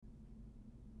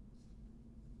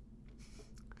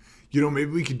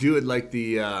Maybe we could do it like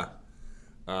the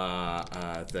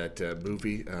that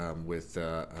movie with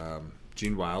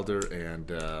Gene Wilder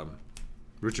and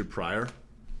Richard Pryor,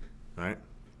 right?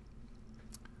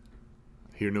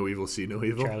 Hear no evil, see no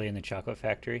evil. Charlie and the Chocolate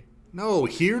Factory. No,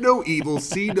 hear no evil,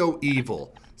 see no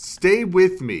evil. Stay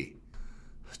with me.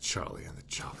 Charlie and the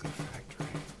Chocolate Factory.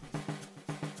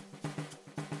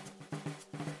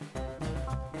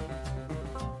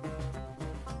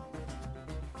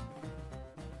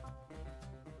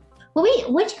 Well,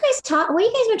 what you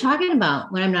guys been talking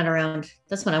about when I'm not around?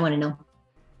 That's what I want to know.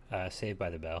 Saved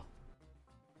by the Bell.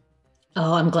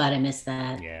 Oh, I'm glad I missed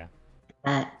that. Yeah.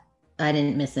 I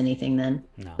didn't miss anything then.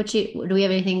 No. Do we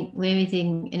have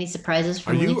anything? Any surprises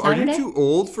from Are you too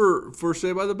old for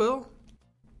Saved by the Bell?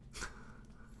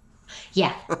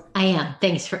 Yeah, I am.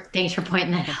 Thanks for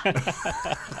pointing that out.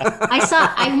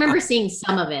 I remember seeing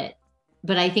some of it,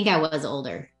 but I think I was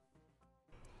older.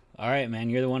 All right, man,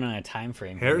 you're the one on a time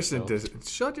frame. Harrison does it.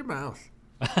 Shut your mouth.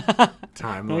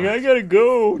 Time. Like, I gotta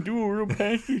go do real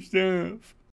pastor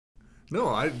stuff.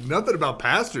 No, nothing about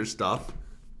pastor stuff.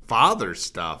 Father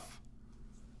stuff.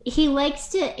 He likes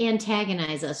to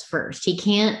antagonize us first. He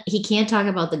can't talk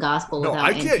about the gospel without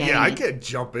antagonizing. Yeah, I can't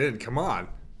jump in. Come on.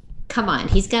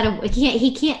 He's got to.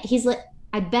 He can't. He's like.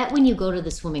 I bet when you go to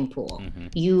the swimming pool,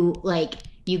 you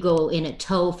go in a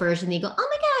toe first, and then you go, oh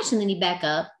my gosh, and then you back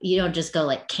up. You don't just go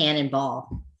like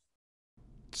cannonball.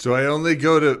 So I only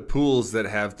go to pools that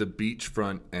have the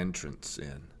beachfront entrance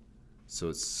in, so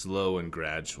it's slow and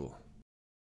gradual.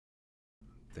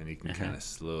 Then you can kind of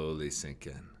slowly sink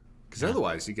in. Because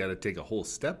otherwise, you got to take a whole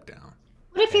step down.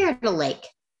 What if you're at a lake?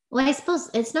 Well, I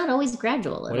suppose it's not always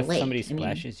gradual at a lake. What if somebody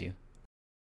splashes you?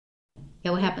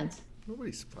 Yeah, what happens?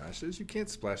 Nobody splashes. You can't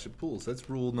splash at pools. That's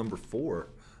rule number 4.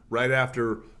 Right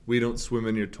after we don't swim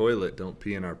in your toilet, don't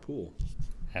pee in our pool.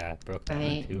 Broke that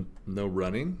one too. No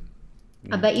running.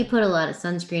 I bet you put a lot of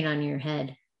sunscreen on your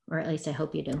head. Or at least I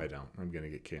hope you do. I don't. I'm going to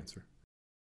get cancer.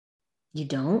 You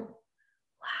don't?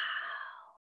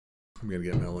 I'm going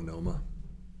to get melanoma.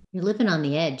 You're living on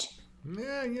the edge.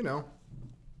 Yeah,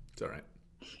 It's all right.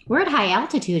 We're at high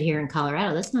altitude here in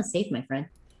Colorado. That's not safe, my friend.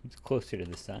 It's closer to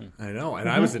the sun. I know. And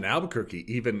I was in Albuquerque,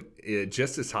 even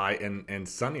just as high and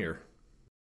sunnier.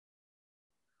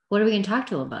 What are we going to talk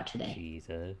to him about today?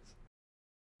 Jesus.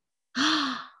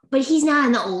 But he's not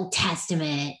in the Old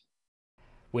Testament.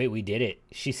 Wait, we did it.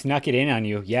 She snuck it in on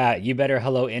you. Yeah, you better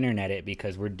hello internet it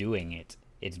because we're doing it.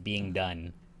 It's being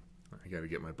done. I got to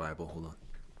get my Bible. Hold on.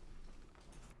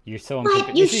 You're so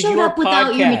What? You showed up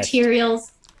without your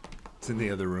materials. It's in the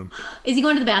other room. Is he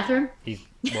going to the bathroom?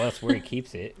 Well, that's where he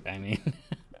keeps it. I mean.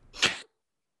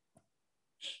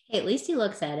 Hey, at least he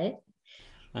looks at it.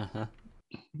 Uh-huh.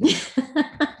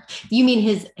 You mean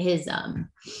his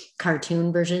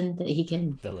cartoon version that he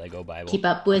can the Lego Bible keep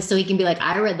up with, so he can be like,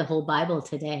 I read the whole Bible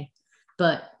today,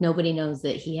 but nobody knows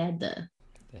that he had the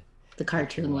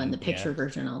cartoon one, the picture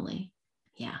version only.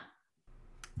 Yeah.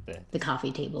 The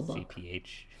coffee table book.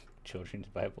 CPH Children's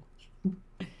Bible.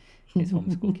 His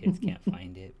homeschool kids can't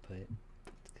find it, but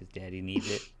it's because Daddy needs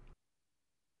it.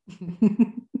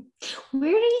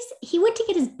 Where did he went to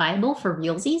get his Bible for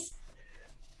realsies?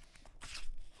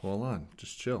 Hold on,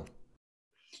 just chill.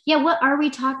 Yeah, what are we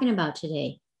talking about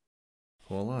today?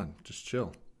 Hold on, just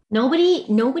chill. Nobody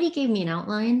gave me an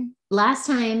outline. Last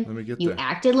time you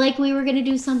acted like we were going to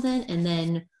do something, and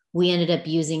then we ended up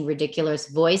using ridiculous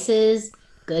voices.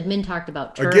 Goodman talked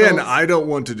about turtles. Again, I don't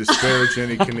want to disparage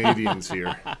any Canadians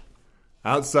here.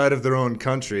 Outside of their own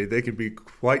country, they can be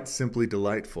quite simply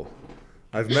delightful.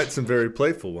 I've met some very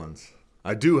playful ones.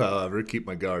 I do, however, keep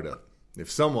my guard up. If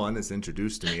someone is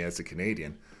introduced to me as a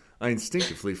Canadian, I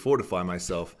instinctively fortify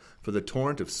myself for the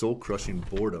torrent of soul-crushing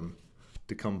boredom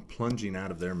to come plunging out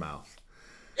of their mouth.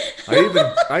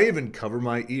 I even cover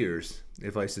my ears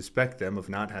if I suspect them of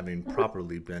not having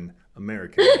properly been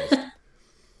Americanized.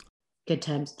 Good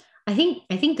times. I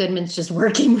think Goodman's just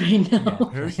working right now.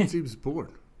 Yeah, Harrison seems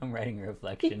bored. I'm writing a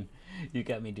reflection. You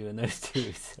got me doing those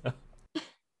too. So.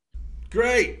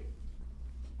 Great.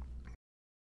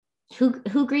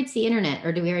 Who greets the internet,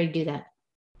 or do we already do that?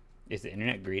 Is the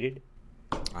internet greeted?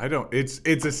 I don't. It's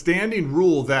a standing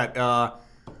rule that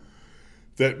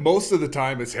that most of the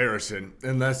time it's Harrison,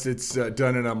 unless it's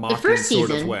done in a mocking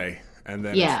sort of way, and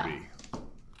then it's me.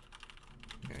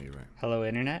 Yeah, you're right. Hello,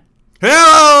 internet.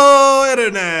 Hello,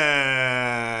 internet.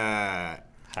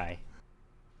 Hi.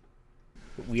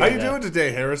 How you doing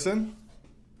today, Harrison?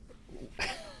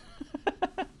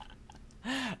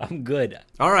 I'm good.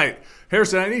 All right.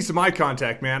 Harrison, I need some eye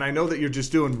contact, man. I know that you're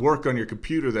just doing work on your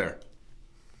computer there.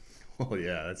 Oh,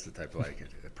 yeah, that's the type I like it.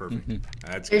 Perfect.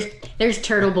 That's good. There's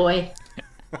Turtle Boy.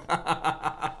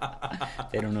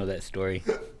 They don't know that story.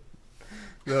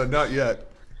 No, not yet.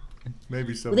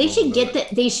 Maybe some. Well, they should get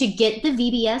the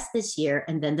VBS this year,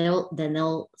 and then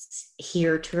they'll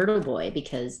hear Turtle Boy,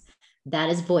 because that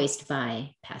is voiced by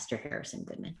Pastor Harrison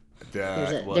Goodman.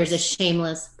 There's a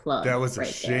shameless plug. That was right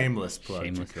a shameless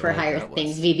plug for Higher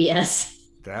Things VBS.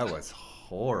 That was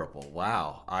horrible.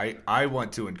 Wow. I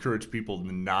want to encourage people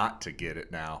not to get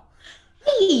it now.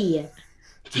 Hey,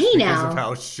 because of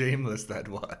how shameless that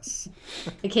was.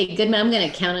 Okay, Goodman, I'm going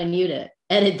to count on you to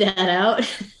edit that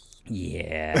out.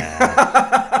 Yeah.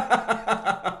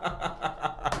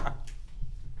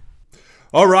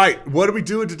 All right. What are we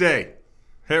doing today,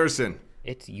 Harrison?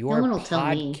 It's your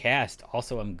podcast.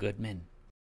 Also, I'm Goodman.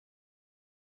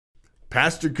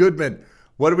 Pastor Goodman,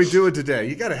 what are we doing today?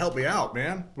 You got to help me out,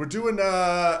 man. We're doing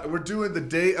the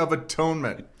Day of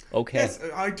Atonement. Okay. Yes,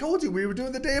 I told you we were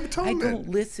doing the Day of Atonement. I don't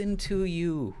listen to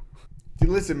you.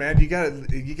 Listen, man, you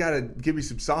gotta give me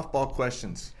some softball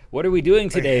questions. What are we doing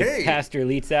today, Pastor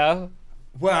Lietzau?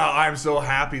 Well, I'm so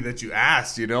happy that you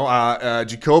asked.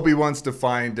 Jacoby wants to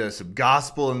find some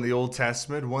gospel in the Old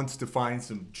Testament, wants to find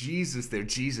some Jesus there.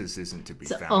 Jesus isn't to be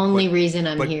found. It's the only reason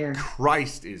I'm here.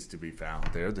 Christ is to be found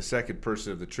there, the second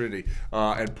person of the Trinity,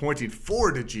 and pointing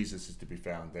forward to Jesus is to be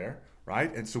found there,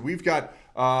 right? And so we've got,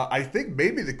 I think,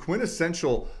 maybe the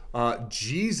quintessential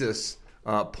Jesus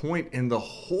point in the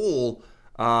whole,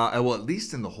 well, at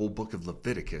least in the whole book of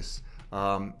Leviticus,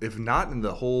 if not in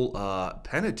the whole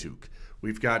Pentateuch.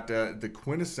 We've got the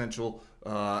quintessential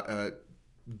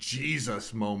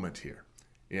Jesus moment here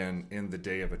in the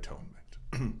Day of Atonement.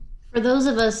 For those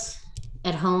of us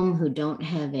at home who don't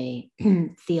have a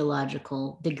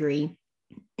theological degree,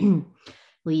 will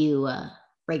you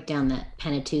break down that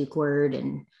Pentateuch word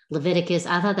and Leviticus?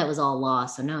 I thought that was all law,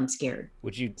 so now I'm scared.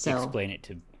 Would you explain it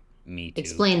to me too?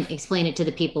 Explain it to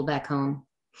the people back home.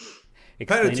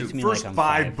 Pentateuch, first like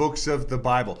 5 books of the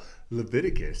Bible.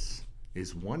 Leviticus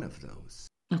is one of those.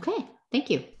 Okay, thank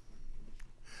you.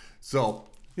 So,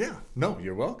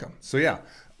 you're welcome. So,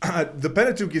 the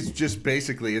Pentateuch is just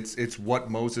basically, it's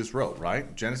what Moses wrote,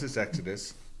 right? Genesis,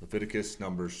 Exodus, Leviticus,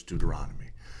 Numbers,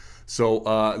 Deuteronomy. So,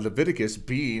 Leviticus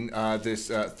being this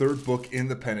third book in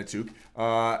the Pentateuch,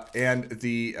 and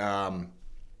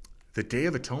the Day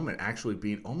of Atonement actually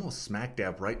being almost smack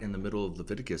dab right in the middle of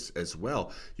Leviticus as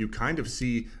well. You kind of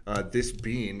see this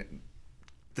being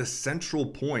the central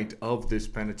point of this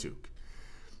Pentateuch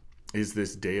is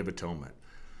this Day of Atonement.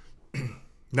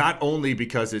 Not only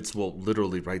because it's,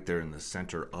 literally right there in the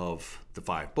center of the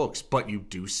 5 books, but you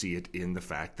do see it in the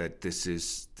fact that this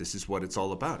is what it's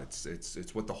all about.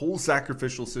 It's what the whole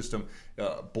sacrificial system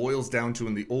boils down to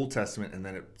in the Old Testament, and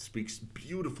then it speaks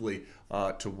beautifully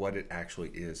to what it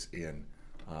actually is in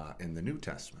the New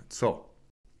Testament. So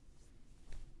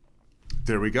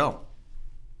there we go.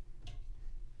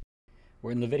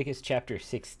 We're in Leviticus chapter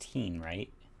 16,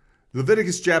 right?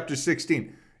 Leviticus chapter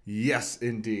 16. Yes,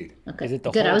 indeed. Okay. Is it the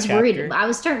Good. whole I was chapter? worried. I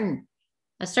was starting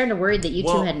to worry that you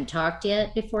two hadn't talked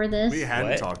yet before this. We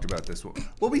hadn't talked about this one.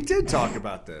 Well, we did talk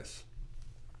about this.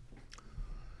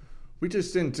 We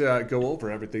just didn't go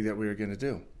over everything that we were going to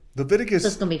do. Leviticus.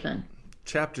 This is going to be fun.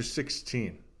 Chapter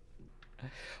 16.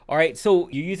 All right, so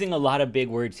you're using a lot of big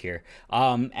words here,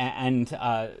 and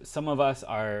some of us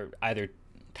are either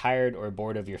tired or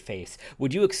bored of your face.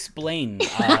 Would you explain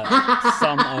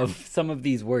some of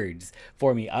these words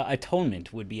for me?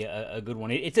 Atonement would be a good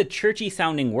one. It's a churchy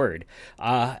sounding word,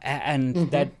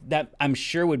 and that I'm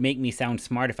sure would make me sound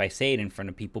smart if I say it in front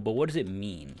of people. But what does it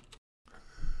mean?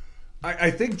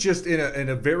 I think just in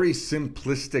a very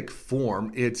simplistic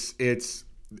form, it's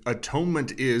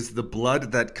atonement is the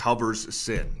blood that covers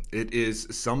sin. It is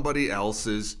somebody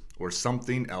else's or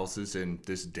something else's in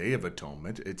this Day of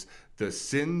Atonement. It's the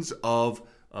sins of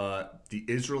the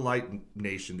Israelite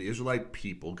nation, the Israelite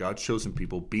people, God's chosen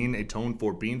people, being atoned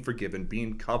for, being forgiven,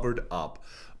 being covered up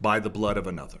by the blood of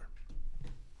another.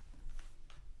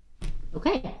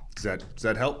 Okay. Does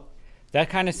that help? That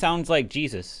kind of sounds like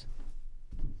Jesus.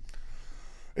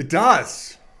 It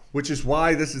does, which is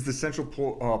why this is the central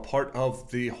part of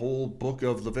the whole book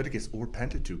of Leviticus, or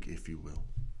Pentateuch, if you will.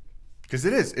 Because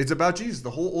it is. It's about Jesus.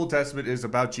 The whole Old Testament is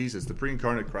about Jesus, the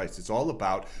pre-incarnate Christ. It's all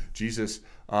about Jesus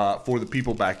for the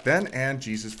people back then and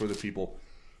Jesus for the people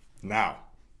now.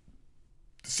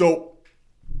 So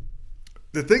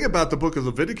the thing about the book of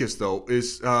Leviticus, though,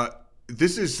 is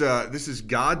this is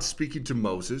God speaking to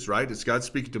Moses, right? It's God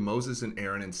speaking to Moses and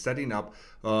Aaron and setting up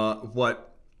what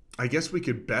I guess we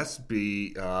could best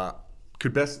be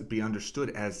understood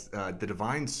as the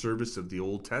divine service of the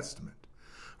Old Testament.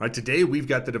 Right, today we've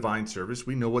got the divine service.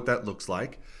 We know what that looks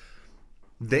like.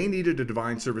 They needed a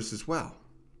divine service as well.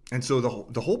 And so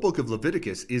the whole book of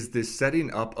Leviticus is this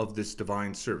setting up of this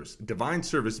divine service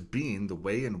being the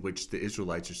way in which the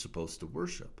Israelites are supposed to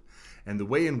worship, and the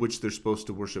way in which they're supposed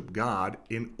to worship God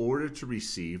in order to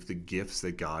receive the gifts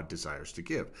that God desires to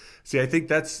give. See, I think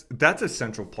that's a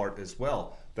central part as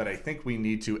well that I think we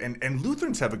need to, and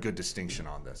Lutherans have a good distinction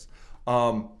on this,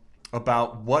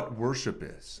 about what worship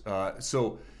is.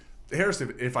 So Harris,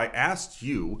 if I asked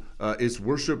you, is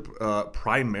worship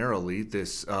primarily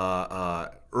this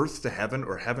earth to heaven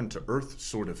or heaven to earth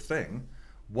sort of thing,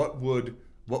 what would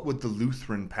the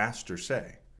Lutheran pastor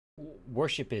say?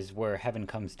 Worship is where heaven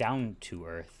comes down to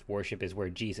earth. Worship is where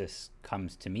Jesus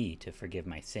comes to me to forgive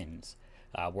my sins.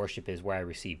 Worship is where I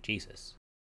receive Jesus.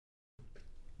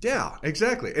 Yeah,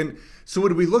 exactly. And so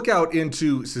when we look out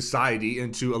into society,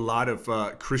 into a lot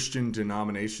of Christian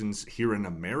denominations here in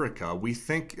America, we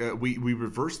think we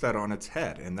reverse that on its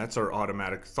head. And that's our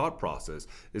automatic thought process,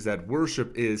 is that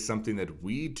worship is something that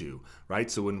we do,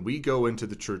 right? So when we go into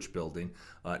the church building,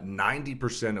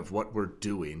 90% of what we're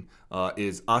doing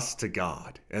is us to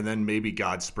God. And then maybe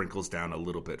God sprinkles down a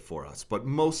little bit for us. But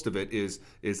most of it is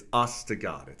us to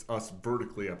God. It's us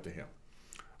vertically up to him.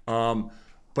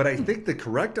 But I think the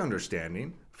correct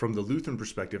understanding from the Lutheran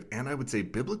perspective, and I would say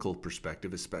biblical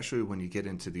perspective, especially when you get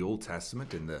into the Old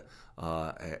Testament and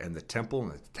the temple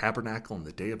and the tabernacle and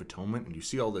the Day of Atonement, and you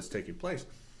see all this taking place,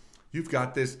 you've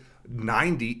got this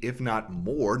 90, if not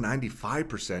more,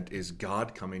 95% is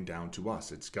God coming down to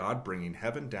us. It's God bringing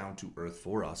heaven down to earth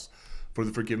for us for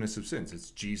the forgiveness of sins. It's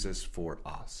Jesus for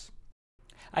us.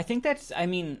 I think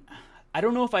I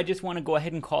don't know if I just want to go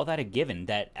ahead and call that a given,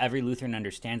 that every Lutheran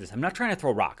understands this. I'm not trying to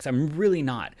throw rocks. I'm really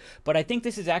not. But I think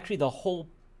this is actually the whole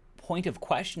point of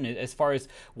question as far as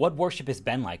what worship has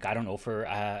been like. I don't know, for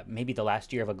maybe the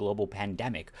last year of a global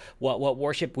pandemic, what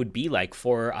worship would be like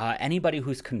for anybody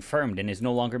who's confirmed and is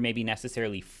no longer maybe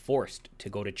necessarily forced to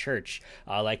go to church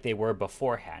like they were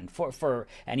beforehand. For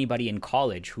anybody in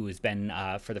college who has been,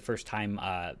 for the first time,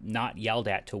 not yelled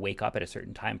at to wake up at a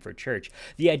certain time for church.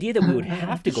 The idea that we would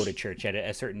have to go to church at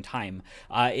a certain time,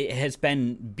 it has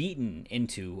been beaten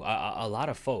into a lot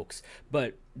of folks.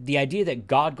 But the idea that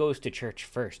God goes to church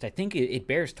first, I think it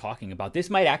bears talking about. This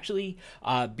might actually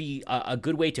be a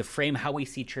good way to frame how we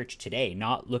see church today,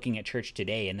 not looking at church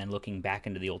today and then looking back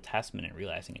into the Old Testament and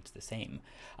realizing it's the same.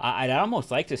 I'd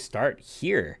almost like to start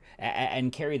here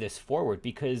and carry this forward,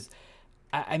 because,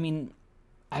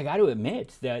 I got to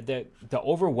admit that the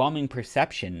overwhelming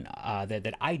perception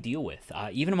that I deal with,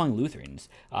 even among Lutherans,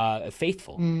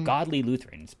 faithful, godly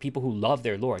Lutherans, people who love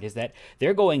their Lord, is that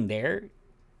they're going there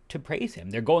to praise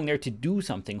him. They're going there to do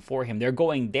something for him. They're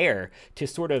going there to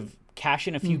sort of cash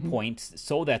in a few points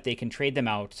so that they can trade them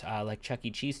out like Chuck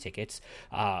E. Cheese tickets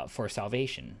for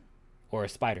salvation or a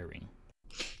spider ring.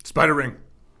 Spider ring.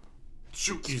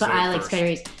 Shoot, I like spider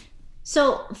rings.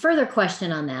 So further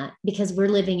question on that, because we're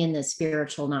living in the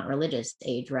spiritual, not religious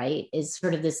age, right? Is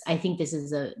sort of this, I think this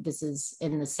is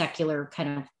in the secular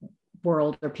kind of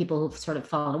world, or people who've sort of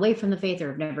fallen away from the faith or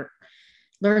have never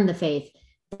learned the faith,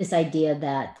 this idea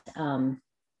that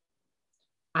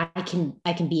I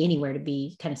can be anywhere to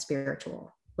be kind of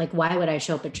spiritual. Like, why would I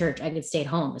show up at church? I could stay at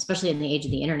home, especially in the age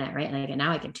of the internet, right? And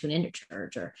now I can tune into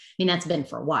church, or that's been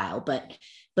for a while, but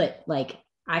like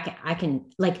I can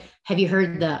like, have you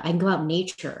heard I can go out in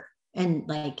nature and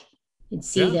like and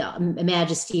see the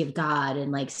majesty of God,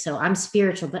 and like, so I'm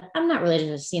spiritual, but I'm not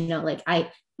religious, like I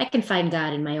can find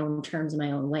God in my own terms, in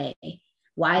my own way.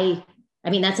 Why?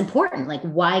 That's important. Like,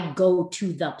 why go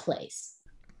to the place?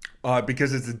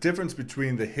 Because it's the difference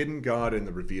between the hidden God and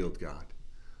the revealed God,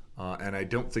 and I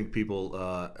don't think people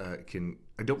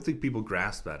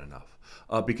grasp that enough.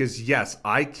 Because yes,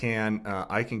 I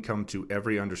can come to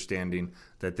every understanding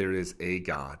that there is a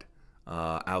God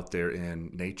out there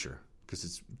in nature, because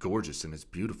it's gorgeous and it's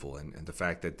beautiful, and the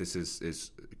fact that this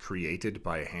is created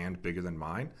by a hand bigger than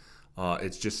mine,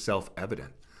 it's just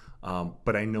self-evident.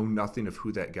 But I know nothing of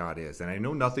who that God is, and I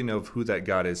know nothing of who that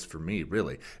God is for me,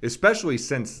 really, especially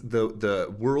since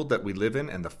the world that we live in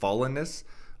and the fallenness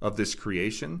of this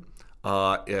creation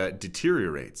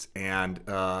deteriorates, and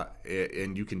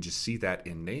you can just see that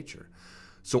in nature.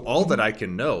 So all that I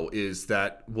can know is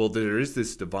that, well, there is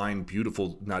this there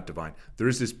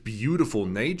is this beautiful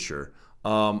nature,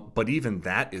 but even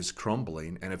that is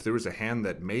crumbling, and if there was a hand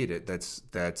that made it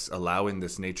that's allowing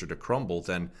this nature to crumble,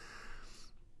 then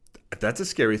that's a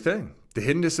scary thing. The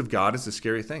hiddenness of God is a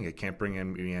scary thing. It can't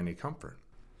bring me any comfort.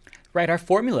 Right. Our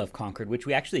formula of Concord, which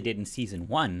we actually did in season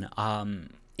 1,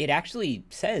 it actually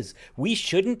says we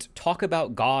shouldn't talk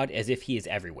about God as if he is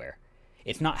everywhere.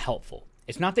 It's not helpful.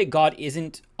 It's not that God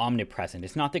isn't omnipresent.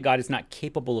 It's not that God is not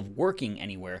capable of working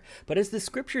anywhere. But as the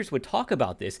scriptures would talk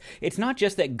about this, it's not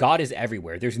just that God is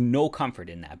everywhere. There's no comfort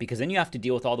in that, because then you have to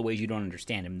deal with all the ways you don't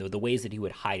understand him, the ways that he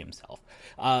would hide himself.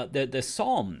 The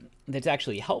psalm that's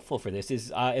actually helpful for this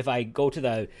is, if I go to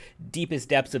the deepest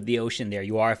depths of the ocean, there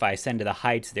you are. If I ascend to the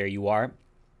heights, there you are.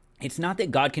 It's not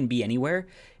that God can be anywhere.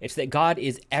 It's that God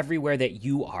is everywhere that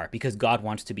you are, because God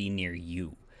wants to be near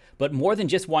you. But more than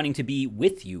just wanting to be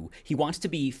with you, he wants to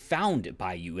be found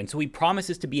by you. And so he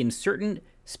promises to be in certain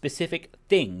specific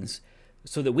things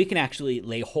so that we can actually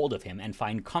lay hold of him and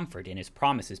find comfort in his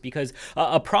promises. Because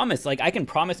a promise, like I can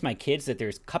promise my kids that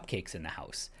there's cupcakes in the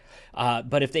house.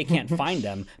 But if they can't find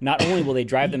them, not only will they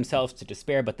drive themselves to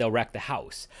despair, but they'll wreck the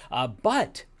house.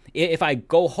 But if I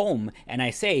go home and I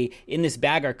say, in this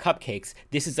bag are cupcakes,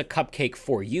 this is a cupcake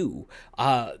for you,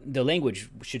 the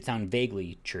language should sound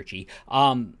vaguely churchy.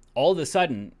 All of a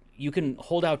sudden, you can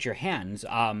hold out your hands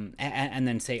and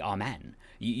then say amen.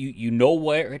 You know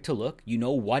where to look, you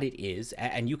know what it is,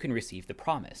 and you can receive the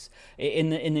promise. In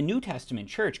the New Testament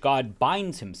church, God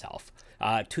binds himself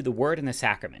to the word and the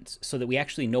sacraments so that we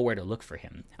actually know where to look for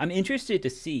him. I'm interested to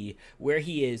see where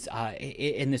he is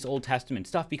in this Old Testament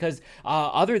stuff, because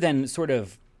other than sort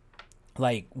of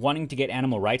like wanting to get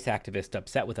animal rights activists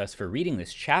upset with us for reading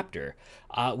this chapter,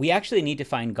 we actually need to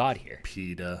find God here.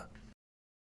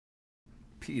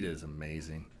 PETA is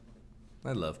amazing.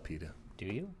 I love PETA. Do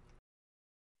you?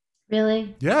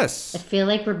 Really? Yes. I feel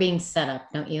like we're being set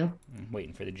up, don't you? I'm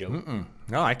waiting for the joke.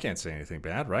 No, I can't say anything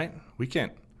bad, right? We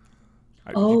can't.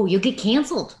 You'll get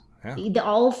canceled. Yeah.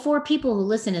 All 4 people who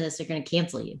listen to this are going to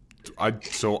cancel you.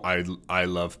 I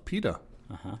love PETA.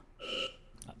 Uh-huh.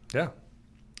 Yeah.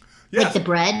 Like the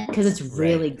bread, because it's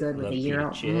really good with Love a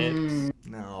euro. chips.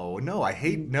 No, I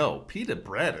hate PETA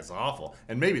bread is awful,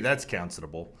 and maybe that's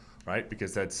countable, right?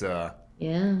 Because that's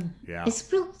Yeah.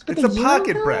 It's It's a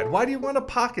pocket bread. Why do you want a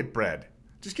pocket bread?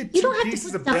 Just get You 2 don't have to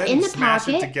pieces put of stuff bread in and the smash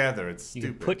it pocket. together. It's You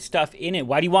stupid. can put stuff in it.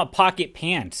 Why do you want pocket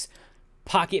pants?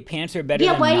 Pocket pants are better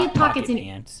Yeah, than why do you not have pockets pocket in-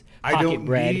 pants. I Pocket don't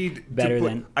bread need better to put,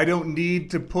 than. I don't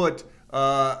need to put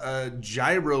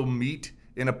gyro meat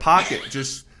in a pocket.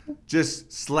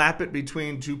 just slap it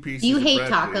between 2 pieces. Do you of hate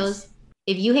bread, tacos? please.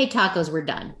 If you hate tacos, we're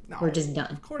done. No, We're just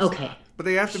done. Of course Okay. not. But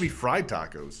they have to be fried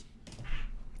tacos.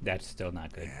 That's still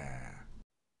not good.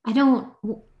 I don't.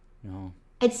 No.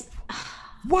 It's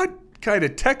What kind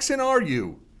of Texan are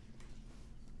you?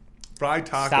 Fried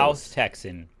tacos. South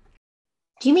Texan.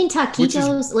 Do you mean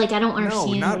taquitos? Like I don't No,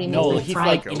 understand not what he means. No, Like he's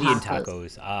fried like Indian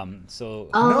tacos. tacos. So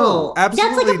Oh, No,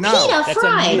 absolutely that's like a not. pita that's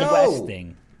fried. a Midwest No.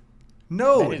 thing.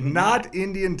 No, That is not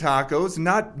Indian tacos,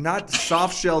 not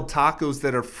soft shell tacos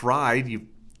that are fried.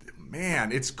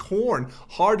 Man, it's corn,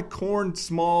 hard corn,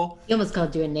 small. You almost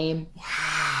called you a name.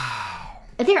 Wow.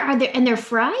 And they're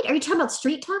fried? Are you talking about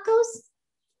street tacos?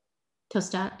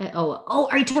 Tostada?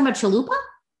 Are you talking about chalupa?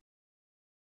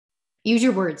 Use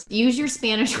your words. Use your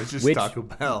Spanish. It's just Which- Taco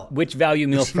Bell. Which value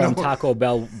meal from no- Taco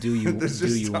Bell do you It's do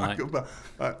just you want? Taco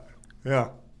Bell. Yeah,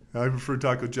 I prefer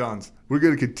Taco John's. We're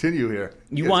gonna continue here.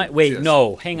 You guys want? are Wait, just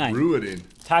no, hang on. ruining.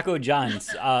 Taco John's.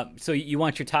 So you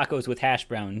want your tacos with hash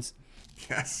browns?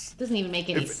 Yes. Doesn't even make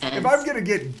any If sense. I'm gonna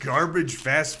get garbage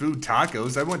fast food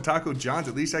tacos, I want Taco John's.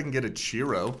 At least I can get a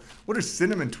churro. What are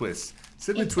cinnamon twists?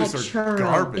 Cinnamon It's twists a are churro.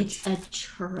 garbage. It's a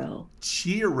churro.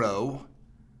 Churro,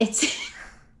 It's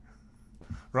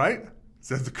right? Is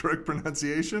that the correct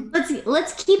pronunciation?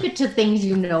 let's keep it to things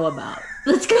you know about.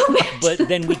 Let's go back. But to-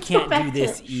 then we let's go can't back do to-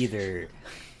 this either.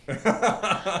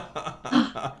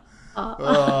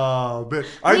 Oh, but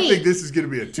I Wait. think this is gonna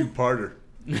be a 2-parter.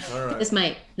 All right. This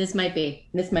might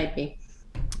be.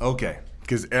 Okay,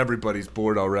 because everybody's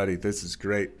bored already. This is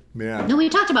great. Man. No, we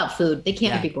talked about food. They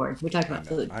can't Yeah. be bored. We talked about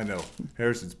food. I know.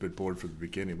 Harrison's been bored from the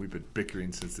beginning. We've been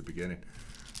bickering since the beginning.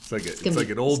 It's like It's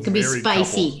an old It's gonna be married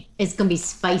spicy. It's gonna be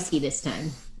spicy this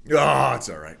time. couple. Oh, it's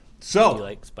all right. So, You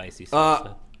like spicy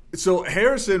stuff. so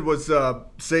Harrison was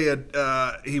saying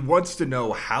he wants to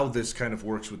know how this kind of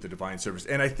works with the divine service,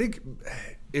 and I think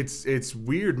it's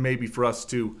weird maybe for us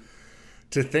to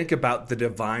think about the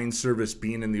divine service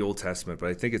being in the Old Testament, but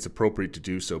I think it's appropriate to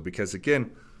do so because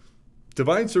again,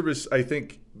 divine service, I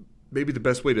think maybe the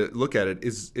best way to look at it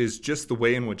is just the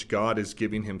way in which God is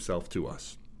giving Himself to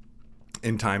us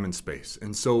in time and space,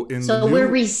 and so So we're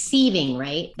receiving,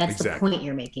 right? That's Exactly. the point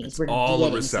you're making. Is we're all a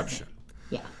getting reception.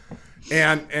 something. Yeah.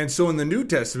 And so in the New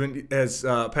Testament, as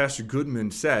Pastor Goodman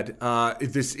said,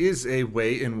 this is a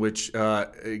way in which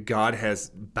God has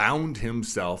bound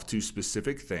himself to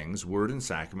specific things, word and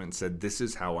sacrament, and said, this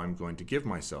is how I'm going to give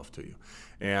myself to you.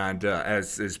 And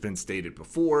as has been stated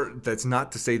before, that's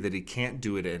not to say that he can't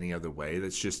do it any other way.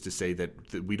 That's just to say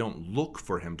that we don't look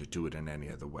for him to do it in any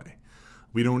other way.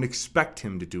 We don't expect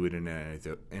him to do it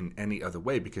in any other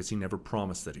way because he never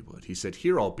promised that he would. He said,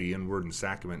 here I'll be in word and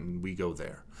sacrament, and we go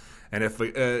there. And if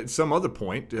at some other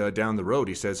point down the road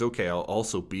he says, okay, I'll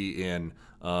also be in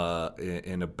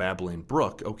a babbling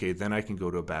brook, okay, then I can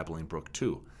go to a babbling brook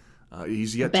too.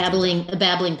 He's yet a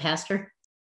babbling pastor?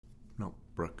 No,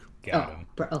 brook. Got him.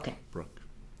 Okay. Brook.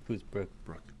 Who's Brooke?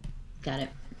 Brook. Got it.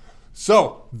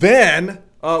 So then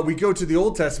we go to the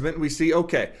Old Testament and we see,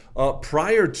 okay,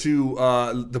 prior to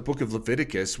the book of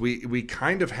Leviticus, we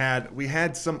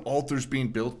had some altars being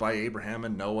built by Abraham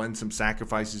and Noah and some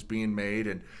sacrifices being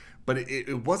made, but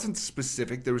it wasn't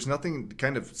specific. There was nothing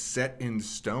kind of set in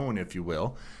stone, if you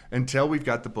will, until we've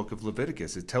got the book of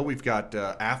Leviticus, until we've got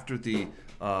after the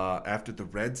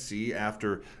Red Sea,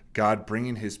 after God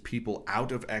bringing his people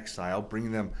out of exile,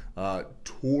 bringing them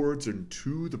towards and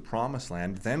to the promised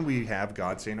land. Then we have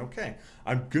God saying, okay,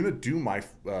 I'm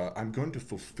going to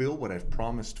fulfill what I've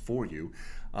promised for you,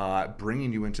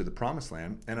 bringing you into the promised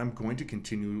land, and I'm going to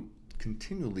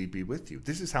continually be with you.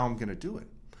 This is how I'm going to do it.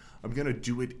 I'm going to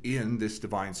do it in this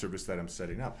divine service that I'm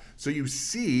setting up. So you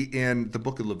see in the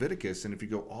book of Leviticus, and if you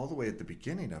go all the way at the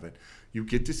beginning of it, you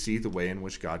get to see the way in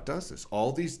which God does this.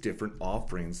 All these different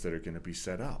offerings that are going to be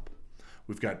set up.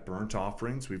 We've got burnt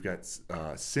offerings, we've got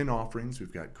sin offerings,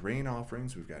 we've got grain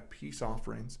offerings, we've got peace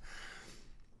offerings.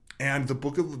 And the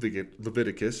book of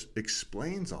Leviticus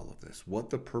explains all of this, what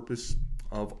the purpose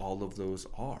of all of those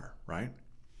are, right?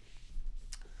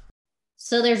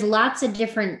 So there's lots of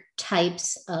different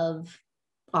types of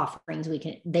offerings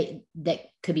that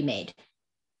could be made,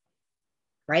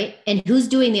 right? And who's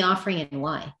doing the offering and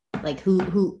why? Like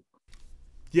who?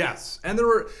 Yes, and there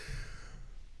were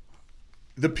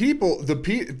the people.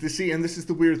 See, and this is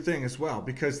the weird thing as well,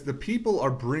 because the people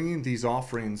are bringing these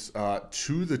offerings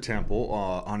to the temple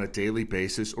on a daily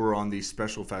basis or on these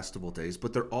special festival days.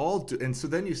 But they're all, and so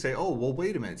then you say, oh, well,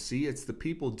 wait a minute. See, it's the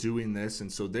people doing this,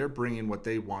 and so they're bringing what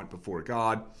they want before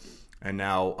God, and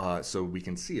now so we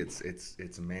can see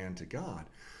it's man to God.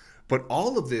 But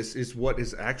all of this is what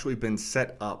has actually been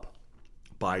set up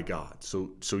by God. So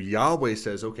Yahweh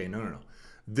says, okay, no.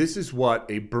 This is what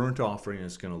a burnt offering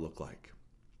is going to look like.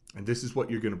 And this is what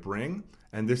you're going to bring,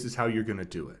 and this is how you're going to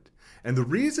do it. And the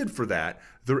reason for that,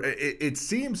 it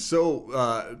seems so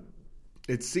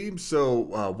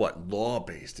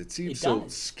law-based. It seems so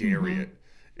scary. Mm-hmm.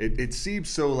 It seems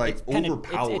so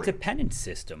overpowering. It's a penance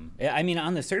system. I mean,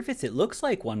 on the surface, it looks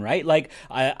like one, right? Like,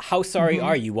 how sorry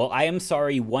are you? Well, I am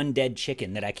sorry. One dead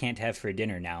chicken that I can't have for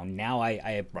dinner now. Now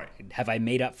have I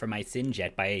made up for my sins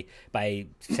yet by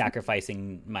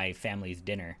sacrificing my family's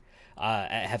dinner?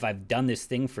 Have I done this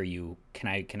thing for you? Can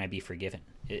I be forgiven?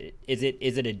 Is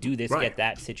it a do this get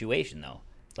that situation though?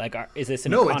 Like, is this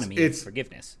an economy of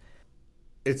forgiveness?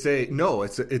 It's a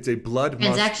blood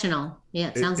transactional.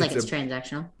 It sounds like it's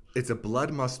transactional. It's a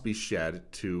blood must be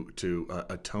shed to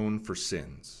atone for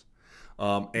sins,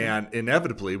 and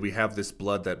inevitably we have this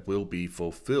blood that will be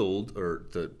fulfilled, or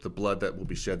the blood that will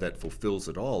be shed that fulfills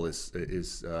it all is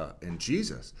in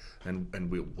Jesus,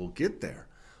 and we'll get there.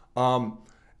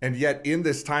 And yet, in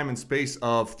this time and space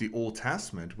of the Old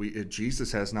Testament,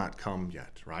 Jesus has not come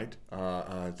yet, right?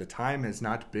 The time has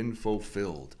not been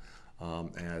fulfilled,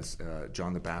 as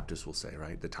John the Baptist will say,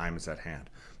 right? The time is at hand.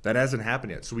 That hasn't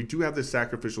happened yet. So we do have this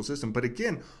sacrificial system. But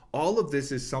again, all of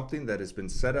this is something that has been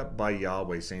set up by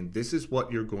Yahweh, saying this is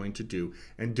what you're going to do,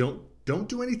 and don't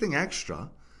do anything extra,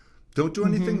 don't do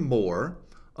anything more,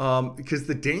 because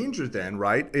the danger then,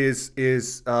 right, is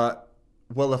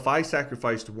well, if I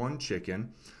sacrificed one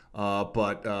chicken,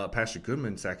 but Pastor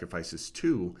Goodman sacrifices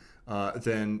two,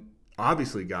 then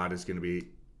obviously God is going to be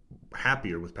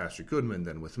happier with Pastor Goodman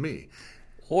than with me.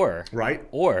 Or, right?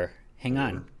 Or, hang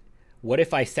on. What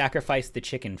if I sacrifice the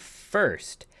chicken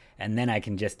first, and then I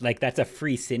can just, that's a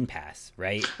free sin pass,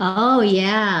 right? Oh,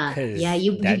 yeah. Yeah,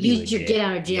 you use your get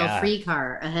out of jail free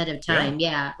card ahead of time.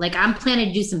 Yeah. Like, I'm planning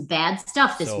to do some bad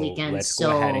stuff this weekend. Let's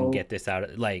go ahead and get this out.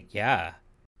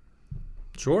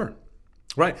 Sure.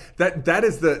 Right.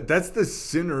 That's the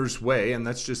sinner's way, and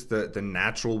that's just the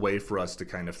natural way for us to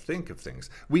kind of think of things.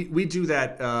 We do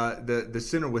that. The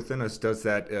sinner within us does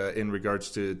that in regards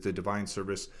to the divine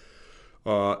service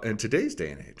in today's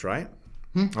day and age, right?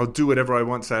 I'll do whatever I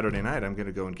want Saturday night. I'm going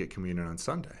to go and get communion on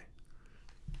Sunday.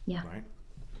 Yeah. Right.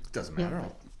 It doesn't matter.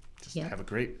 I'll just have a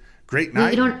great great We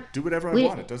night. don't Do whatever I we,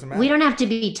 want. It doesn't matter. we don't have to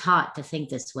be taught to think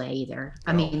this way either.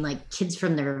 I No. mean, like kids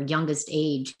from their youngest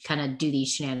age kind of do these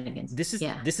shenanigans. This is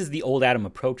yeah. this is the old Adam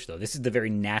approach, though. This is the very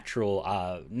natural,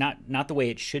 not the way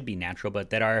it should be natural, but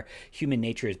that our human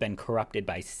nature has been corrupted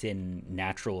by sin.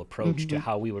 Natural approach to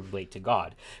how we would relate to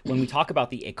God. When we talk about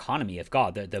the economy of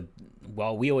God,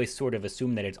 well, we always sort of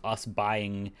assume that it's us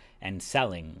buying and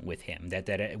selling with Him.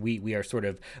 That we are sort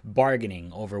of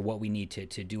bargaining over what we need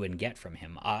to do and get from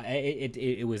Him.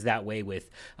 It was that way with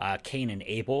Cain and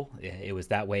Abel. It was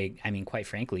that way. I mean, quite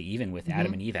frankly, even with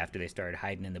Adam and Eve after they started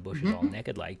hiding in the bushes all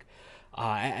naked, like.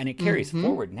 And it carries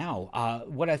forward now.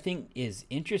 What I think is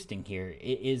interesting here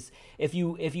is if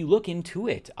you look into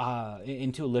it,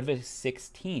 into Leviticus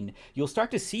 16, you'll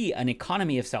start to see an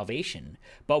economy of salvation,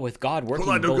 but with God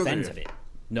working both ends of it.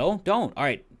 No, don't. All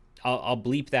right, I'll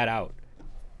bleep that out.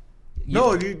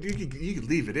 No, you can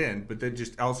leave it in, but then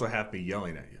just also have me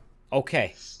yelling at you.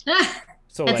 Okay.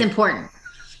 So that's important.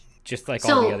 Just like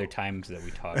all the other times that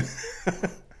we talk.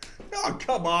 Oh,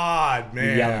 come on, man.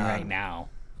 You're yelling right now.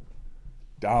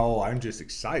 Oh, I'm just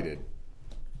excited.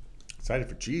 Excited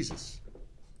for Jesus.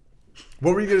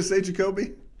 What were you going to say,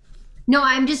 Jacoby? No,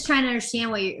 I'm just trying to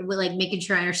understand why you're like making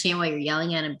sure I understand why you're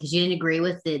yelling at him, because you didn't agree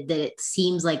with it, that it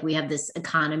sees like we have this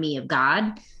economy of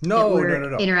God that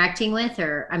we're interacting with,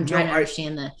 or I'm trying to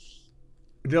understand the.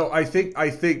 No, I think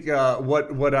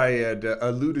what I had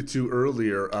alluded to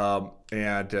earlier,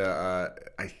 and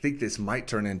I think this might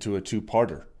turn into a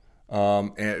two-parter.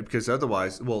 And because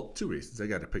otherwise, well, two reasons. I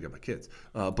got to pick up my kids.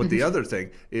 But the other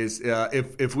thing is,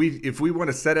 if we want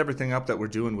to set everything up that we're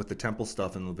doing with the temple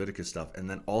stuff and Leviticus stuff, and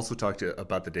then also talk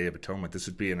about the Day of Atonement, this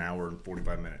would be an hour and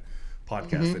 45-minute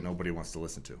podcast that nobody wants to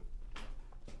listen to.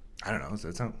 I don't know. Does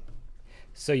that sound?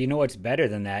 So you know what's better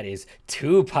than that is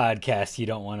two podcasts you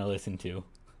don't want to listen to.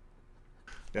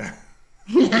 Yeah.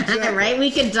 Exactly. Right?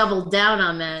 We can double down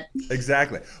on that.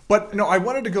 Exactly. But no, I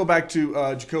wanted to go back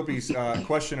to Jacoby's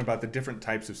question about the different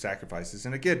types of sacrifices.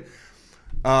 And again,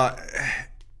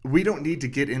 we don't need to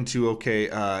get into,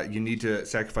 you need to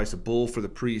sacrifice a bull for the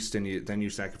priest, and then you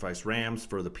sacrifice rams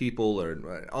for the people,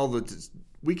 or all the.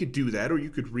 We could do that, or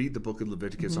you could read the book of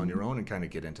Leviticus on your own and kind of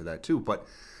get into that too. But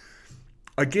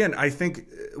again, I think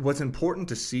what's important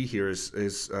to see here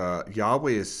is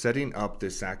Yahweh is setting up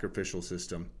this sacrificial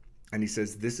system. And he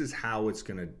says, this is how it's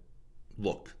going to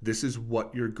look. This is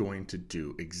what you're going to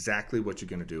do, exactly what you're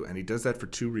going to do. And he does that for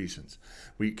two reasons.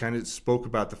 We kind of spoke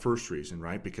about the first reason,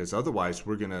 right? Because otherwise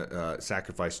we're going to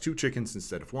sacrifice two chickens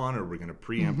instead of one, or we're going to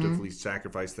preemptively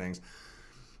sacrifice things.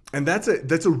 And that's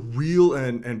a real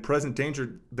and present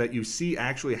danger that you see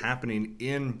actually happening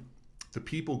in the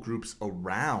people groups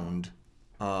around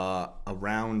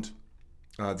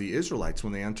the Israelites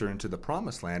when they enter into the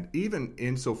promised land, even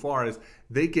insofar as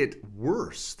they get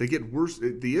worse. They get worse.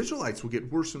 The Israelites will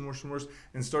get worse and worse and worse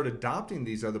and start adopting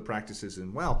these other practices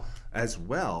as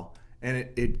well. And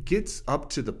it gets up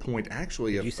to the point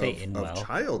actually of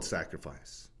child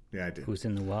sacrifice. Yeah, I did. Who's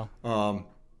in the well?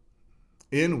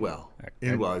 In well.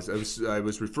 I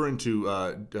was referring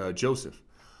to Joseph.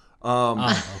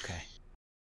 Okay.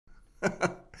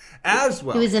 As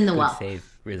well. He was in the well. Save.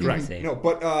 Really right. safe. No,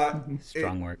 but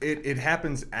strong work. It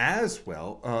happens as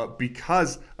well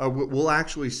because we'll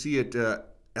actually see it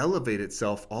elevate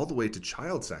itself all the way to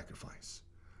child sacrifice,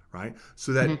 right?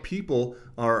 So that people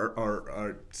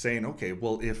are saying, okay,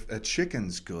 well, if a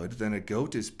chicken's good, then a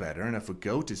goat is better, and if a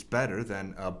goat is better,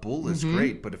 then a bull is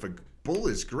great. But if a bull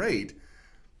is great,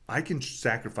 I can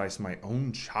sacrifice my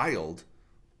own child,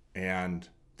 and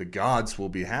the gods will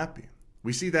be happy.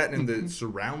 We see that in the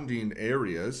surrounding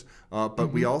areas,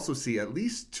 but we also see at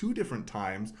least two different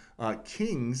times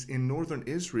kings in northern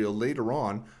Israel later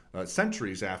on,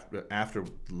 centuries after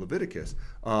Leviticus,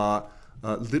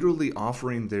 literally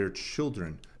offering their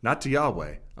children, not to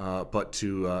Yahweh, but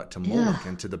to Moloch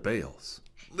and to the Baals.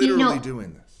 Literally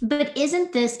doing this. But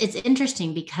isn't this, it's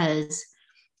interesting because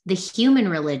the human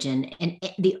religion and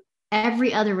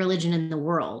every other religion in the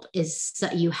world is,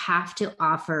 you have to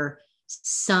offer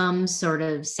some sort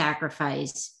of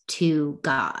sacrifice to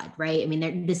God, right? I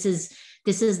mean, this is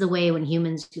the way when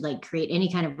humans like create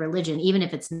any kind of religion, even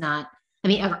if it's not. I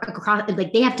mean, across,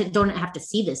 like they don't have to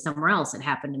see this somewhere else. It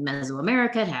happened in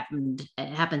Mesoamerica. It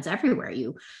happens everywhere.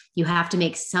 You have to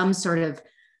make some sort of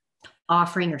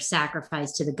offering or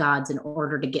sacrifice to the gods in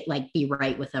order to be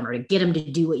right with them, or to get them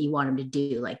to do what you want them to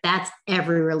do. Like that's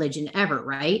every religion ever,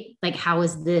 right? Like how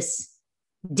is this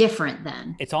different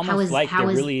then? It's almost there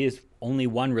really is only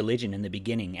one religion in the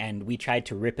beginning, and we tried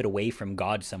to rip it away from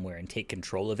God somewhere and take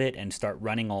control of it and start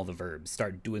running all the verbs,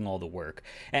 start doing all the work.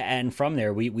 And from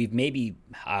there, we've maybe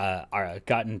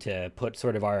gotten to put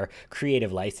sort of our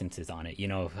creative licenses on it,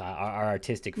 our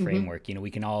artistic framework.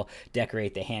 We can all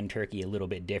decorate the hand turkey a little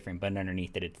bit different, but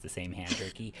underneath it, it's the same hand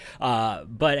turkey.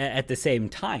 But at the same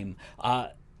time,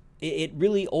 it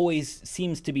really always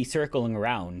seems to be circling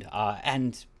around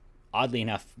and, oddly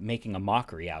enough, making a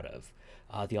mockery out of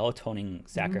the all-atoning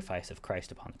sacrifice of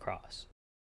Christ upon the cross.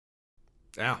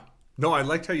 Yeah. No, I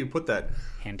liked how you put that,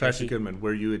 Pastor Turkey. Goodman,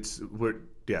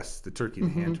 yes, the turkey, the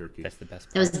hand turkey. That's the best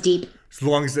part. That was deep. As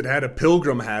long as it had a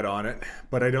pilgrim hat on it.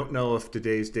 But I don't know if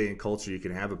today's day and culture you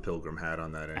can have a pilgrim hat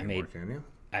on that anymore, can you?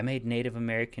 I made Native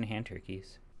American hand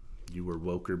turkeys. You were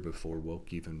woker before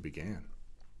woke even began.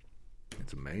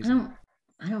 It's amazing.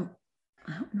 I don't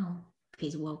know if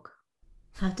he's woke.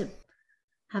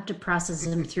 Have to process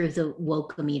him through the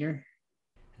woke-o-meter.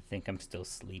 I think I'm still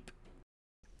asleep.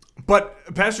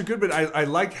 But Pastor Goodman, I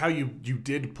like how you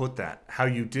did put that. How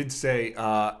you did say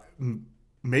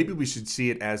maybe we should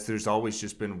see it as there's always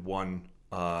just been one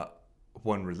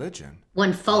religion,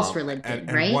 one false religion,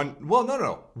 right?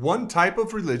 One type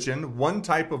of religion, one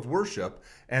type of worship,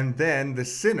 and then the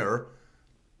sinner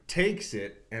takes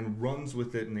it and runs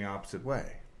with it in the opposite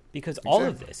way. Because all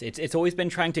of this, it's always been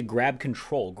trying to grab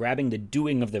control, grabbing the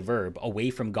doing of the verb away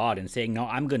from God and saying, no,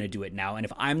 I'm going to do it now. And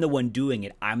if I'm the one doing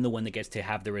it, I'm the one that gets to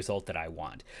have the result that I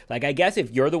want. Like, I guess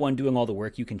if you're the one doing all the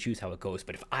work, you can choose how it goes.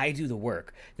 But if I do the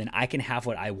work, then I can have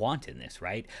what I want in this,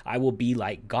 right? I will be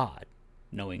like God,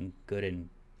 knowing good and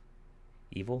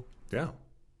evil. Yeah.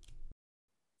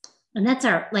 And that's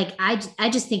I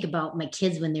just think about my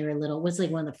kids when they were little. What's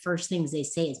like one of the first things they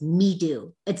say is me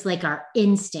do. It's like our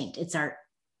instinct. It's our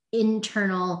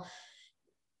internal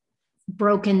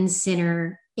broken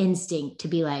sinner instinct to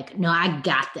be like, no, I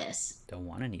got this. Don't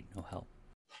want to need no help.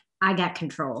 I got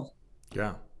control.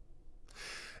 Yeah.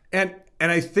 And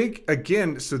I think,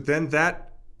 again, so then that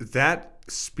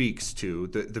speaks to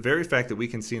the very fact that we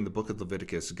can see in the book of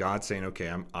Leviticus, God saying,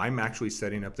 okay, I'm actually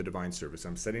setting up the divine service.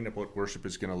 I'm setting up what worship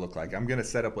is going to look like. I'm going to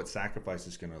set up what sacrifice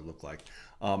is going to look like.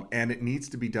 And it needs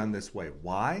to be done this way.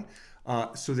 Why?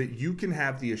 So that you can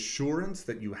have the assurance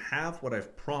that you have what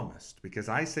I've promised, because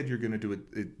I said you're going to do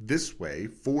it this way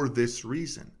for this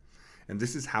reason. And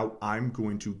this is how I'm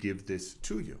going to give this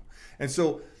to you. And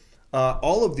so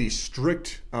all of these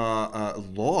strict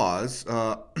laws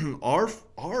are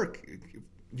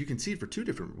you can see it for two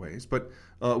different ways, but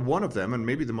one of them, and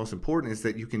maybe the most important, is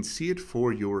that you can see it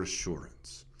for your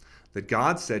assurance. That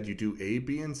God said you do A,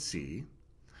 B, and C,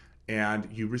 and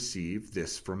you receive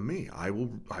this from me. I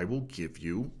will give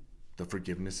you the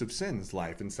forgiveness of sins,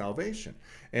 life, and salvation.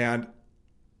 And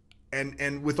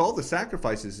with all the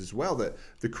sacrifices as well,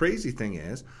 the crazy thing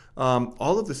is,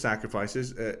 all of the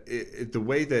sacrifices, the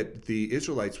way that the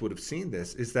Israelites would have seen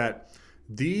this is that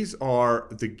these are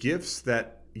the gifts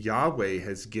that Yahweh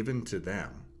has given to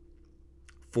them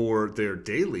for their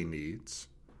daily needs,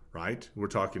 right? We're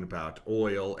talking about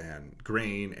oil and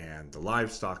grain and the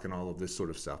livestock and all of this sort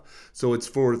of stuff. So it's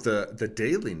for the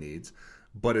daily needs,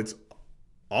 but it's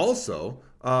also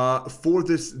for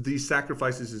these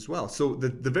sacrifices as well. So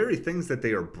the very things that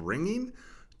they are bringing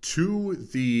to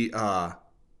the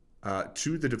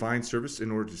divine service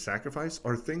in order to sacrifice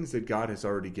are things that God has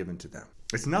already given to them.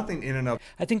 It's nothing in and of.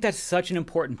 I think that's such an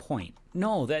important point.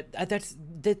 No, that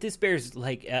this bears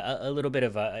like a little bit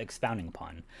of expounding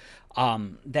upon.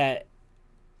 That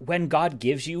when God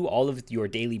gives you all of your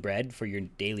daily bread for your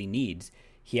daily needs,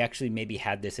 he actually maybe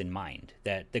had this in mind,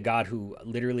 that the God who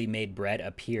literally made bread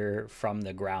appear from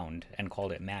the ground and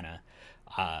called it manna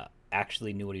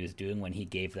actually knew what he was doing when he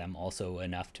gave them also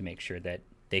enough to make sure that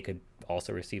they could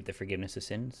also receive the forgiveness of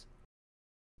sins.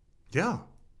 Yeah,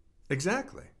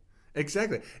 exactly.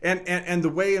 And the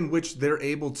way in which they're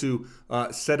able to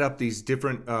set up these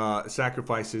different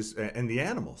sacrifices and the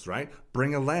animals, right?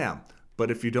 Bring a lamb. But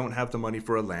if you don't have the money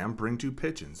for a lamb, bring 2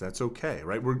 pigeons. That's okay,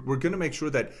 right? We're going to make sure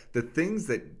that the things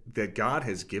that God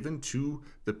has given to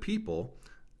the people,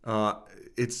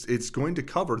 it's going to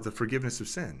cover the forgiveness of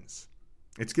sins.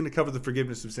 It's going to cover the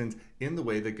forgiveness of sins in the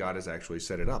way that God has actually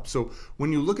set it up. So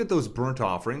when you look at those burnt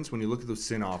offerings, when you look at those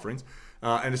sin offerings,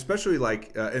 and especially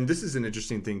and this is an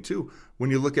interesting thing too, when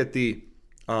you look at the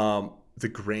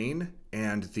grain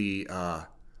and the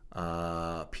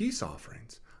peace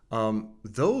offerings,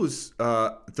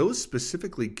 those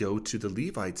specifically go to the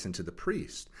Levites and to the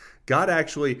priest. God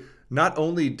actually, not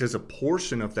only does a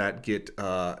portion of that get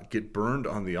burned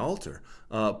on the altar,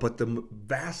 but the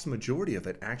vast majority of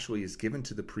it actually is given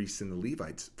to the priests and the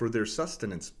Levites for their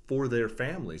sustenance, for their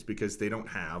families, because they don't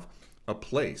have a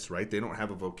place, right? They don't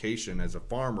have a vocation as a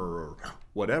farmer or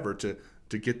whatever to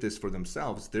get this for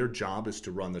themselves. Their job is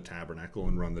to run the tabernacle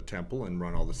and run the temple and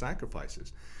run all the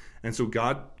sacrifices. And so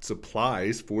God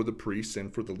supplies for the priests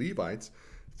and for the Levites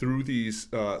through these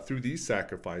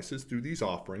sacrifices, through these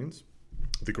offerings,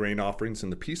 the grain offerings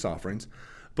and the peace offerings.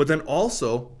 But then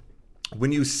also,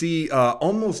 when you see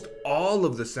almost all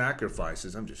of the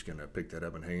sacrifices, I'm just going to pick that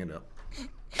up and hang it up.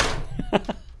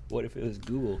 What if it was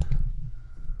Google?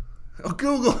 Oh,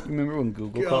 Google! Remember when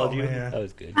Google called you? Man. That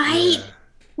was good. Right. Yeah.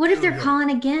 What if they're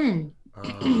calling again?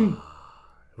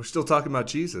 We're still talking about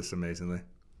Jesus, amazingly.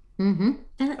 Mm-hmm.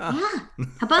 Yeah.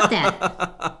 How about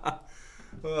that?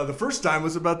 The first time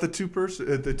was about the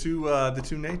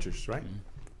two natures, right?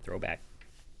 Throwback.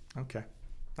 Okay,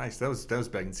 nice. That was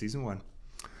back in season 1.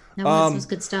 That was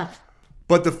good stuff.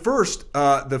 But the first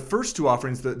two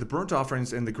offerings, the burnt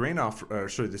offerings and the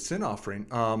the sin offering,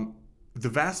 the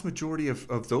vast majority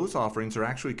of those offerings are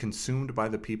actually consumed by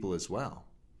the people as well.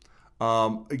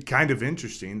 Kind of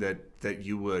interesting that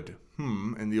you would,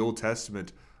 in the Old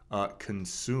Testament,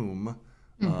 consume,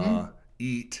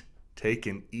 eat, take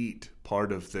and eat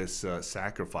part of this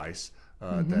sacrifice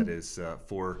that is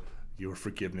for your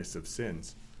forgiveness of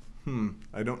sins.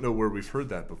 I don't know where we've heard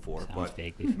that before, but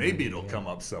maybe it'll come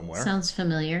up somewhere. Sounds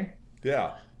familiar.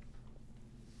 Yeah.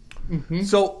 Mm-hmm.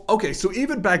 So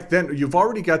even back then, you've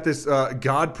already got this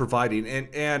God providing,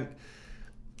 and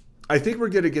I think we're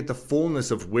going to get the fullness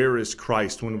of where is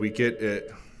Christ when we get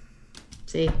it.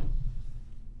 See?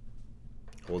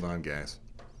 Hold on, guys.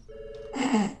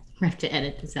 We have to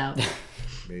edit this out.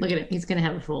 Look at him. He's going to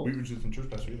have a full. We were just in church,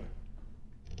 Pastor Eli.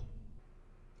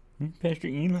 Pastor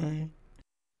Eli.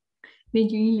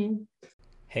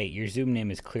 Hey, your Zoom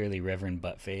name is clearly Reverend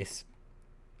Buttface.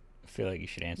 I feel like you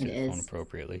should answer the phone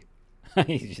appropriately.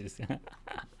 He's just...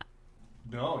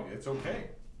 No, it's okay.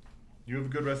 You have a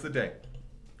good rest of the day.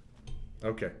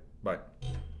 Okay, bye.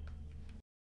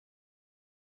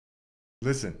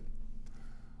 Listen,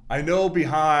 I know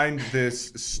behind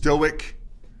this stoic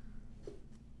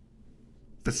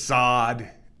facade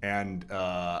and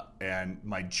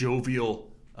my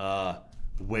jovial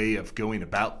way of going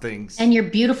about things, and your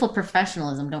beautiful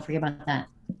professionalism, don't forget about that,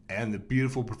 and the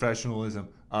beautiful professionalism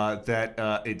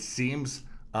that it seems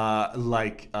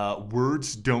like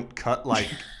words don't cut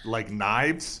like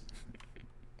knives,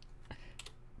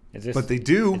 but they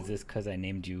do. Is this because I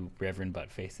named you Reverend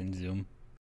Buttface in Zoom?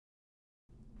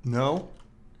 No.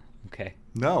 Okay.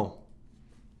 No.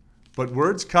 But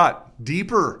words cut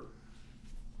deeper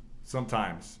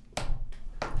sometimes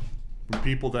from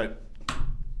people that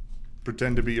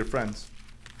pretend to be your friends.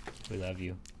 We love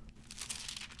you.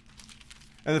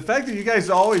 And the fact that you guys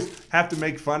always have to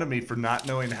make fun of me for not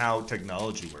knowing how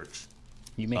technology works.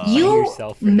 You make fun of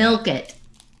yourself for milk that. it.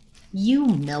 You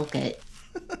milk it.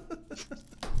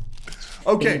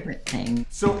 Okay. Favorite thing.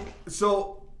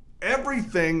 So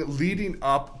everything leading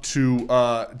up to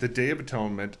the Day of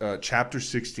Atonement, chapter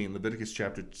 16, Leviticus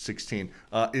chapter 16,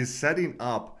 is setting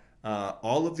up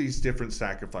all of these different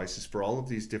sacrifices for all of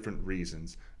these different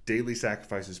reasons. Daily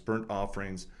sacrifices, burnt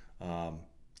offerings,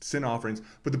 sin offerings.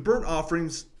 But the burnt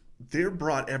offerings, they're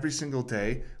brought every single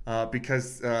day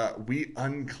because we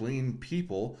unclean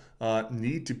people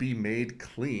need to be made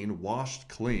clean, washed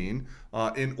clean,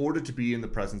 in order to be in the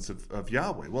presence of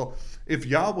Yahweh. Well, if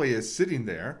Yahweh is sitting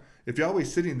there, in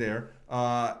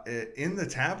the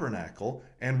tabernacle,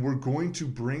 and we're going to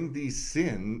bring these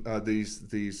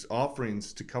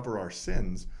offerings to cover our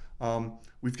sins,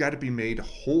 we've got to be made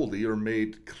holy or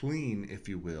made clean, if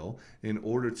you will, in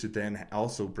order to then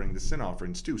also bring the sin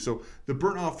offerings too. So the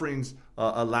burnt offerings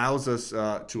allows us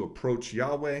to approach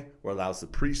Yahweh, or allows the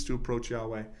priest to approach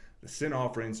Yahweh. The sin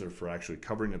offerings are for actually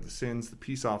covering of the sins. The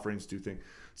peace offerings do things.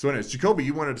 So anyways, Jacoby,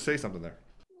 you wanted to say something there.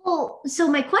 Well, so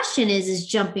my question is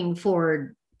jumping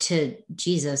forward to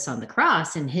Jesus on the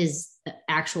cross and his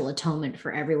actual atonement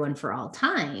for everyone for all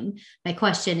time. My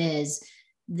question is,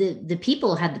 the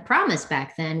people had the promise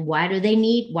back then. Why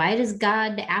does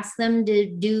God ask them to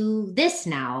do this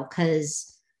now?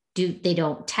 Because do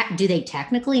they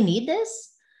technically need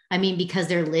this? I mean, because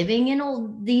they're living in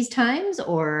all these times,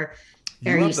 or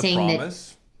are you saying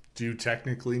that? Do you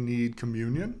technically need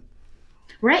communion?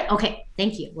 Right. Okay.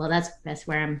 Thank you. Well, that's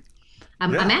where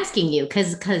I'm asking you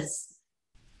because.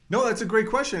 No, that's a great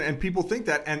question, and people think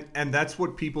that, and that's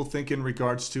what people think in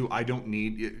regards to I don't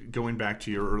need. Going back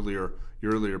to your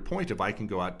earlier point, if I can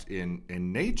go out in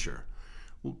nature,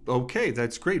 okay,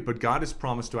 that's great. But God has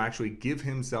promised to actually give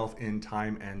Himself in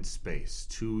time and space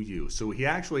to you. So He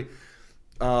actually,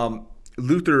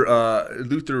 Luther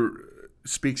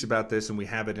speaks about this, and we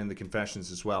have it in the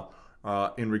Confessions as well.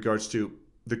 In regards to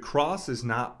The cross is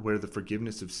not where the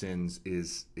forgiveness of sins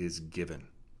is given.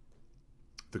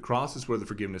 The cross is where the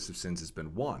forgiveness of sins has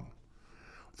been won.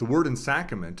 The word and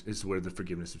sacrament is where the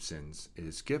forgiveness of sins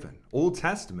is given. Old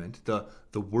Testament,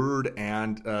 the word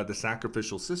and the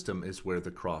sacrificial system is where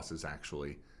the cross is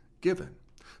actually given.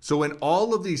 So in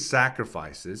all of these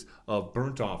sacrifices of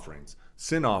burnt offerings,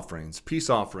 sin offerings, peace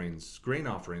offerings, grain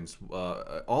offerings,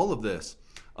 all of this,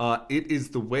 it is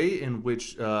the way in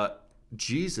which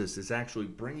Jesus is actually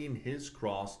bringing his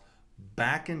cross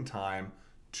back in time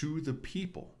to the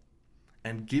people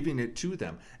and giving it to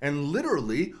them. And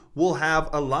literally, we'll have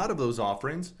a lot of those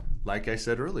offerings, like I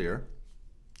said earlier,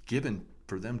 given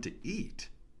for them to eat.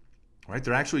 Right?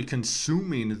 They're actually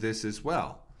consuming this as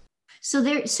well. So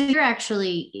you're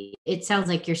actually, it sounds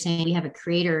like you're saying we have a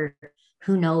creator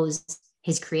who knows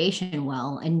his creation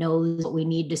well and knows what we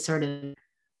need to sort of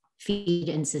feed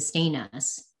and sustain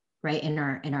us, right? In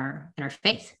our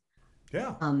faith.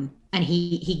 Yeah. And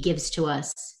he gives to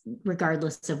us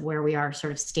regardless of where we are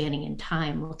sort of standing in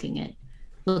time, looking at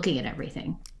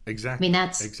everything. Exactly. I mean,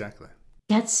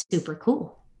 that's super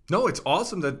cool. No, it's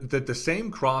awesome that the same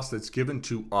cross that's given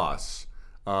to us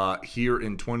here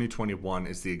in 2021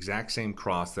 is the exact same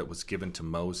cross that was given to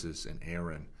Moses and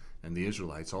Aaron and the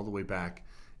Israelites all the way back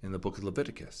in the book of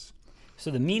Leviticus.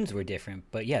 So the means were different,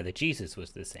 but yeah, the Jesus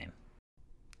was the same.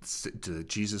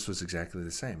 Jesus was exactly the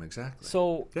same, exactly.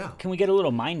 So Can we get a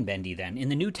little mind bendy then? In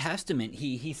the New Testament,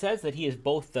 he says that he is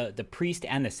both the priest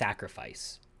and the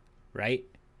sacrifice, right?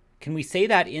 Can we say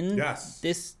that in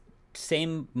this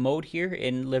same mode here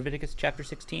in Leviticus chapter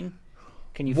 16?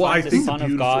 Can you find the Son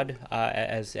of God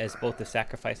as both the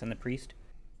sacrifice and the priest?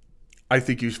 I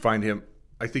think you find him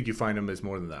as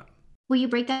more than that. Will you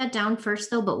break that down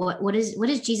first, though? But what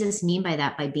does Jesus mean by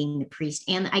that, by being the priest?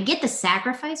 And I get the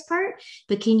sacrifice part,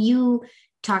 but can you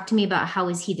talk to me about how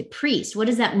is he the priest? What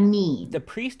does that mean? The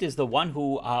priest is the one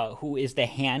who is the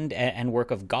hand and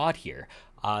work of God here.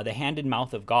 The hand and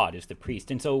mouth of God is the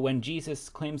priest. And so when Jesus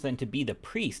claims then to be the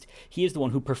priest, he is the one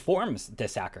who performs the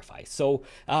sacrifice. So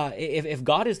if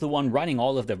God is the one running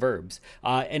all of the verbs,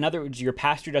 in other words, your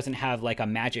pastor doesn't have like a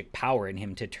magic power in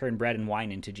him to turn bread and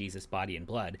wine into Jesus' body and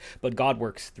blood, but God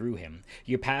works through him.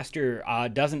 Your pastor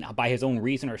doesn't, by his own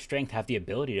reason or strength, have the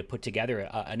ability to put together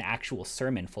an actual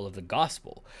sermon full of the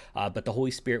gospel, but the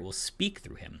Holy Spirit will speak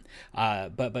through him.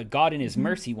 But God in his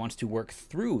mercy wants to work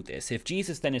through this. If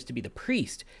Jesus then is to be the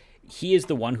priest, he is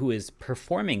the one who is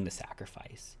performing the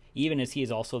sacrifice, even as he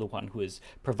is also the one who is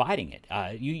providing it.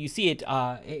 You see it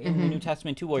in the New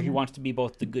Testament too, where he wants to be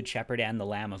both the good shepherd and the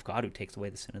Lamb of God who takes away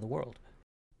the sin of the world.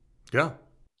 Yeah.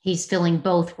 He's filling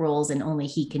both roles, and only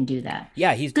he can do that.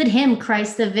 Yeah, he's good. Him,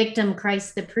 Christ the victim,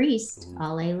 Christ the priest. Ooh.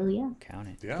 Hallelujah. Count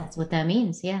it. Yeah. That's what that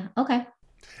means. Yeah. Okay.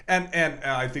 And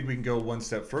I think we can go one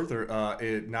step further.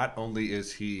 Not only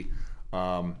is he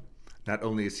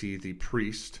the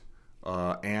priest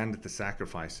and the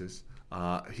sacrifices,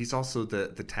 he's also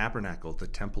the tabernacle, the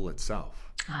temple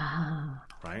itself. Ah.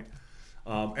 Right?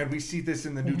 And we see this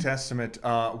in the New Testament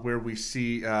where we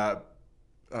see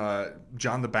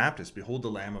John the Baptist, behold the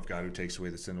Lamb of God who takes away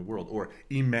the sin of the world, or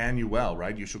Emmanuel,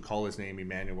 right? You shall call his name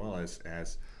Emmanuel,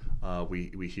 as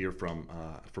we hear from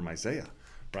Isaiah,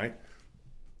 right?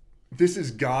 This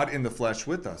is God in the flesh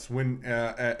with us. When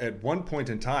at one point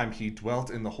in time he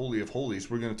dwelt in the Holy of Holies.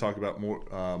 We're going to talk about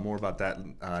more about that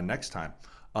next time.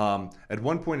 At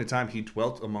one point in time he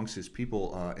dwelt amongst his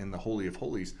people in the Holy of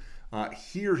Holies.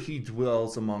 Here he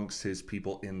dwells amongst his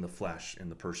people in the flesh, in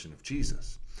the person of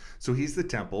Jesus. So he's the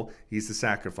temple, he's the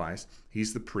sacrifice,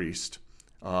 he's the priest.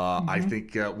 I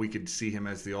think we could see him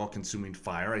as the all-consuming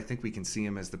fire. I think we can see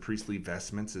him as the priestly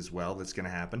vestments as well. That's going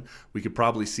to happen. We could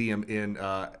probably see him in,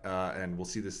 and we'll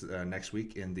see this next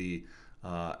week in the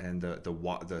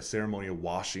ceremonial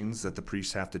washings that the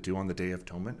priests have to do on the Day of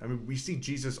Atonement. I mean, we see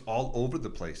Jesus all over the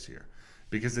place here,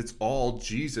 because it's all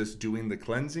Jesus doing the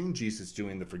cleansing, Jesus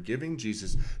doing the forgiving,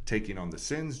 Jesus taking on the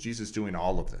sins, Jesus doing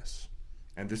all of this.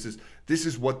 And this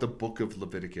is what the book of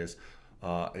Leviticus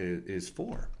is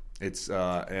for. It's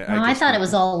I thought it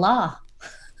was all law.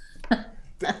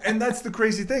 And that's the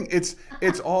crazy thing. It's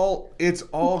all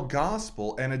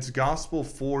gospel, and it's gospel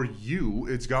for you.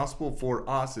 It's gospel for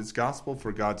us. It's gospel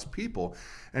for God's people.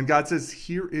 And God says,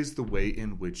 here is the way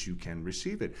in which you can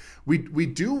receive it. We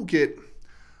do get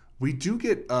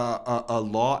a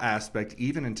law aspect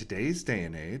even in today's day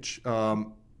and age.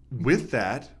 With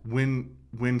that,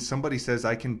 when somebody says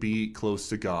I can be close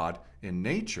to God in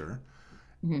nature,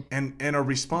 and our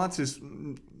response is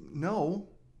no,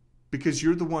 because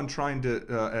you're the one trying to,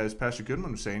 as Pastor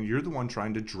Goodman was saying, you're the one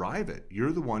trying to drive it.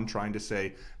 You're the one trying to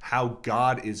say how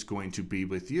God is going to be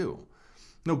with you.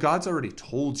 No, God's already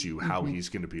told you how he's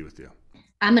going to be with you.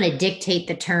 I'm going to dictate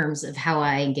the terms of how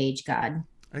I engage God.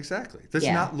 Exactly. Does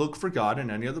not look for God in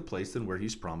any other place than where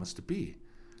he's promised to be.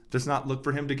 Does not look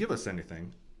for him to give us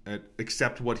anything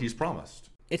except what he's promised.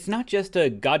 It's not just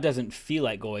God doesn't feel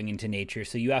like going into nature,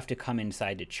 so you have to come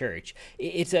inside to church.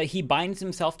 It's he binds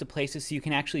himself to places so you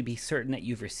can actually be certain that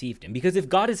you've received him. Because if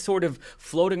God is sort of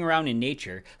floating around in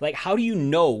nature, like how do you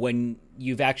know when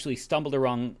you've actually stumbled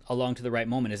along to the right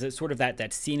moment? Is it sort of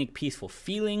that scenic, peaceful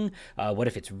feeling? What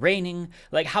if it's raining?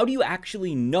 Like how do you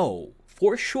actually know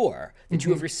for sure that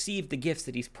you have received the gifts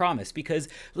that he's promised? Because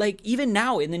like even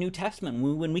now in the New Testament,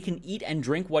 when we can eat and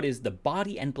drink what is the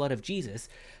body and blood of Jesus,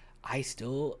 I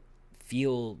still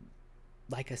feel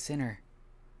like a sinner.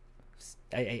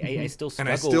 I still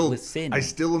struggle with sin. I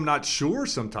still am not sure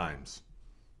sometimes.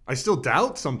 I still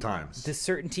doubt sometimes. The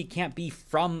certainty can't be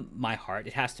from my heart.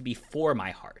 It has to be for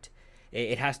my heart.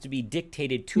 It has to be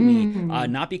dictated to me,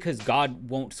 not because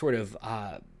God won't sort of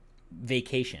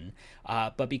vacation,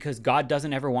 but because God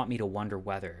doesn't ever want me to wonder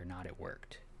whether or not it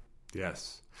worked.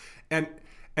 Yes. And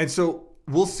so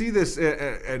we'll see this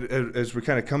as we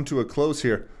kind of come to a close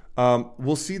here.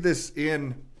 We'll see this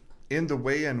in the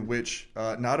way in which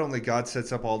not only God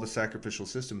sets up all the sacrificial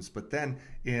systems, but then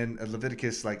in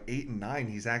Leviticus 8 and 9,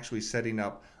 he's actually setting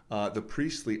up the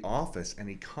priestly office, and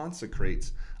he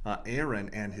consecrates Aaron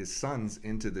and his sons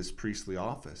into this priestly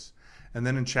office. And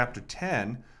then in chapter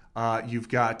 10, you've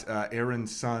got Aaron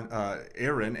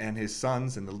and his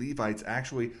sons and the Levites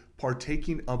actually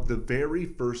partaking of the very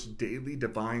first daily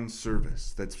divine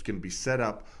service that's going to be set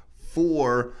up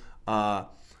for the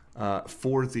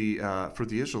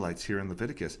Israelites here in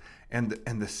Leviticus. And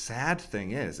the sad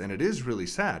thing is, and it is really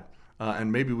sad, and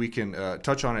maybe we can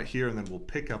touch on it here, and then we'll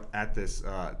pick up at this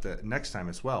the next time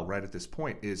as well, right at this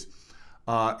point, is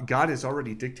God has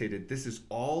already dictated this is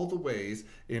all the ways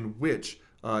in which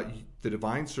the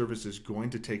divine service is going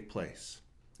to take place.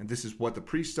 And this is what the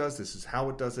priest does, this is how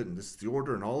it does it, and this is the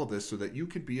order and all of this, so that you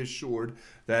can be assured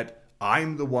that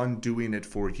I'm the one doing it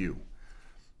for you.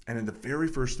 And in the very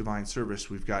first divine service,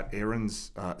 we've got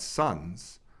Aaron's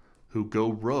sons who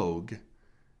go rogue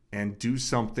and do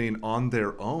something on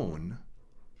their own,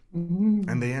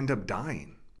 and they end up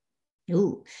dying.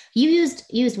 Ooh, you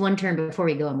used one term before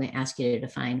we go. I'm going to ask you to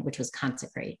define, which was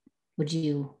consecrate. Would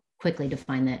you quickly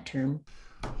define that term?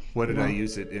 What did I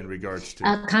use it in regards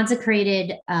to?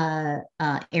 Consecrated.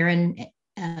 Aaron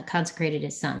consecrated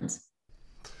his sons.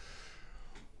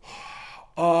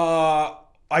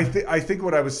 I think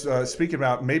what I was speaking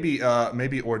about maybe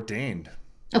ordained.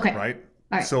 Okay. Right.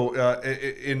 All right. So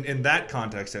in that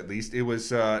context, at least, it was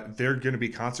they're going to be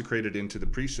consecrated into the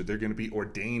priesthood. They're going to be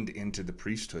ordained into the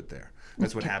priesthood there.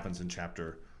 That's what happens in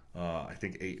chapter I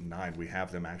think 8 and 9. We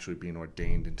have them actually being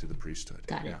ordained into the priesthood.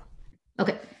 Got it. Yeah.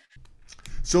 Okay.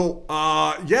 So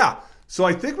yeah. So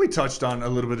I think we touched on a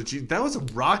little bit of Jesus. That was a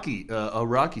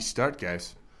rocky start,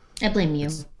 guys. I blame you.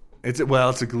 It's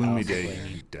a gloomy day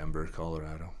in Denver,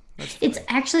 Colorado. It's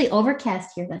actually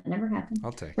overcast here. That never happened.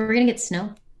 I'll take it. We're going to get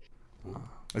snow.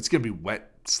 It's going to be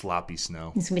wet, sloppy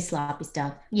snow. It's going to be sloppy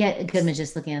stuff. Yeah, Goodman's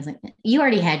just looking at us like, you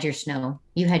already had your snow.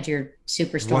 You had your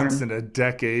superstorm. Once in a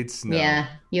decade snow. Yeah,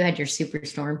 you had your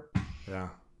superstorm. Yeah.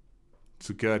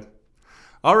 So good.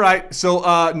 All right.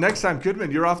 So next time, Goodman,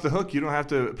 you're off the hook. You don't have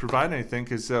to provide anything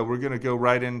because we're going to go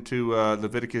right into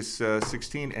Leviticus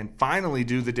 16 and finally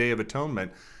do the Day of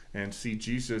Atonement and see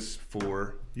Jesus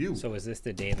for you. So is this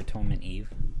the Day of Atonement Eve?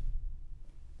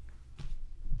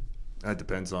 That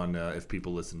depends on if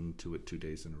people listen to it 2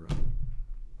 days in a row.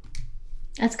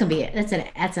 That's gonna be it.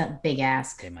 That's a big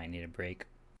ask. They might need a break.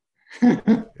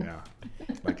 Yeah,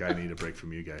 like I need a break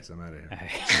from you guys. I'm out of here.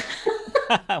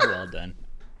 All right. Well done.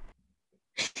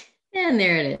 And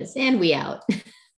there it is. And we out.